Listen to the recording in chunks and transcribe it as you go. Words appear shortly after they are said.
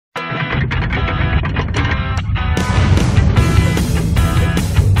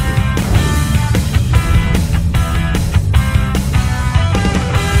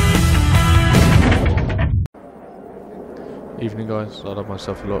evening, guys. I love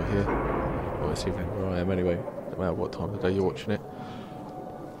myself a lot here. Well, it's evening where I am anyway, no matter what time of the day you're watching it.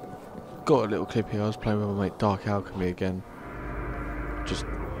 Got a little clip here. I was playing with my mate Dark Alchemy again. Just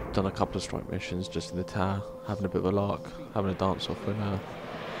done a couple of strike missions just in the tower, having a bit of a lark, having a dance off when we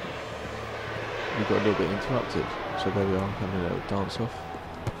got a little bit interrupted. So there we are, having a little dance off.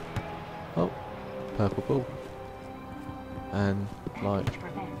 Oh, purple ball. And like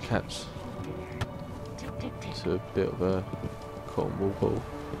cats to a bit of a cotton wool ball.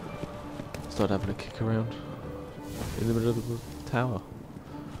 Started having a kick around in the middle of the tower.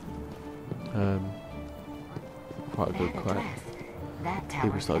 Quite a good crack.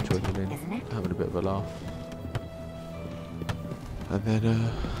 People started joining in, having a bit of a laugh. And then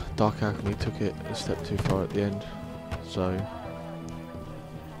Dark Alchemy took it a step too far at the end. So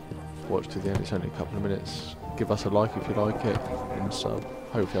watch to the end, it's only a couple of minutes. Give us a like if you like it, and sub.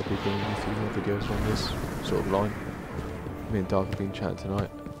 Hopefully I'll be bringing you a few more videos on this sort of line. Me and Dark have been chatting tonight.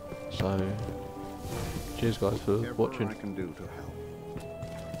 So cheers guys for watching. I can do to help.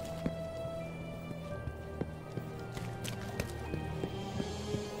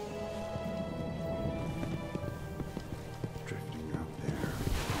 Drifting out there.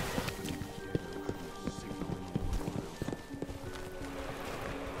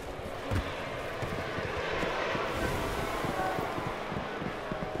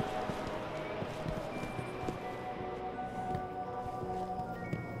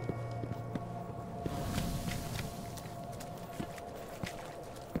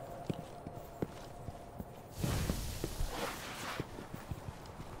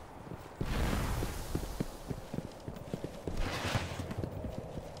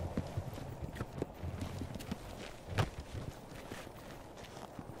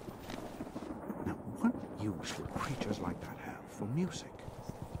 Now, what use would creatures like that have for music?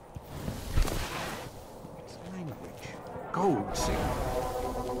 It's language. Code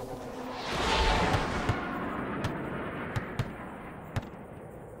signal.